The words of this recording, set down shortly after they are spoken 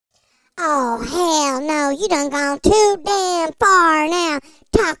Oh, hell no, you done gone too damn far now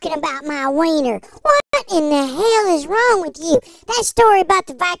talking about my wiener. What in the hell is wrong with you? That story about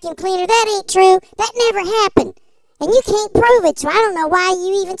the vacuum cleaner, that ain't true. That never happened. And you can't prove it, so I don't know why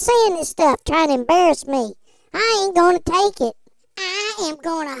you even saying this stuff, trying to embarrass me. I ain't gonna take it. I am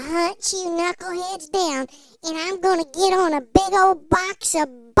gonna hunt you knuckleheads down, and I'm gonna get on a big old box of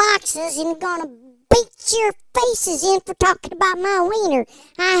boxes and gonna beat your faces in for talking about my wiener.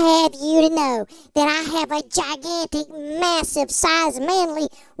 I have you to know that I have a gigantic, massive size, manly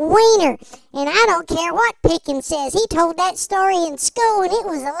wiener. And I don't care what Pickens says. He told that story in school and it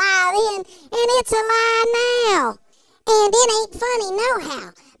was a lie then, and it's a lie now. And it ain't funny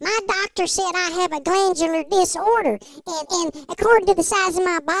nohow. My doctor said I have a glandular disorder, and according to the size of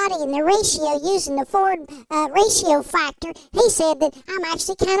my body and the ratio using the Ford ratio factor, he said that I'm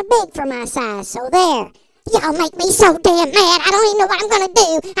actually kind of big for my size, so there. Y'all make me so damn mad, I don't even know what I'm gonna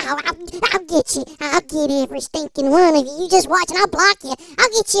do. I'll get you. I'll get every stinking one of you. You just watch and I'll block you. I'll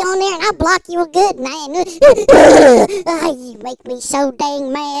get you on there and I'll block you a good night. You make me so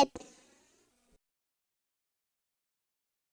dang mad.